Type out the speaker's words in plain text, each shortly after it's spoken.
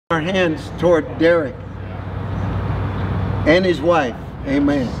Our hands toward Derrick and his wife.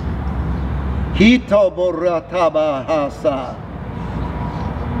 Amen.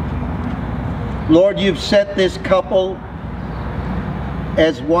 Lord, you've set this couple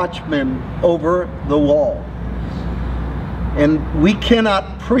as watchmen over the wall. And we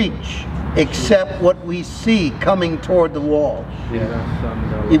cannot preach except what we see coming toward the wall.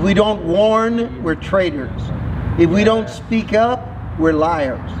 If we don't warn, we're traitors. If we don't speak up, we're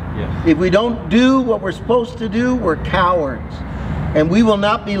liars. If we don't do what we're supposed to do, we're cowards. And we will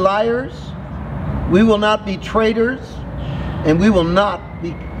not be liars, we will not be traitors, and we will not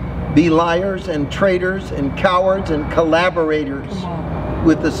be liars and traitors and cowards and collaborators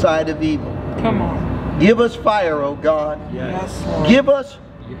with the side of evil. Come on. Give us fire, oh God. Yes,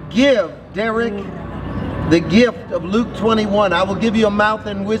 Give Derrick the gift of Luke 21. I will give you a mouth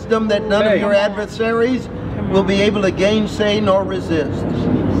and wisdom that none of your adversaries will be able to gainsay nor resist.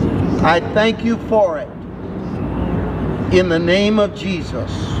 I thank you for it. In the name of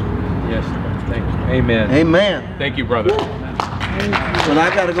Jesus. Yes, thank you. Amen. Amen. Thank you, brother. And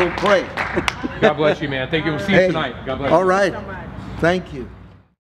I got to go pray. God bless you, man. Thank you. We'll see you tonight. God bless you. All right. Thank you.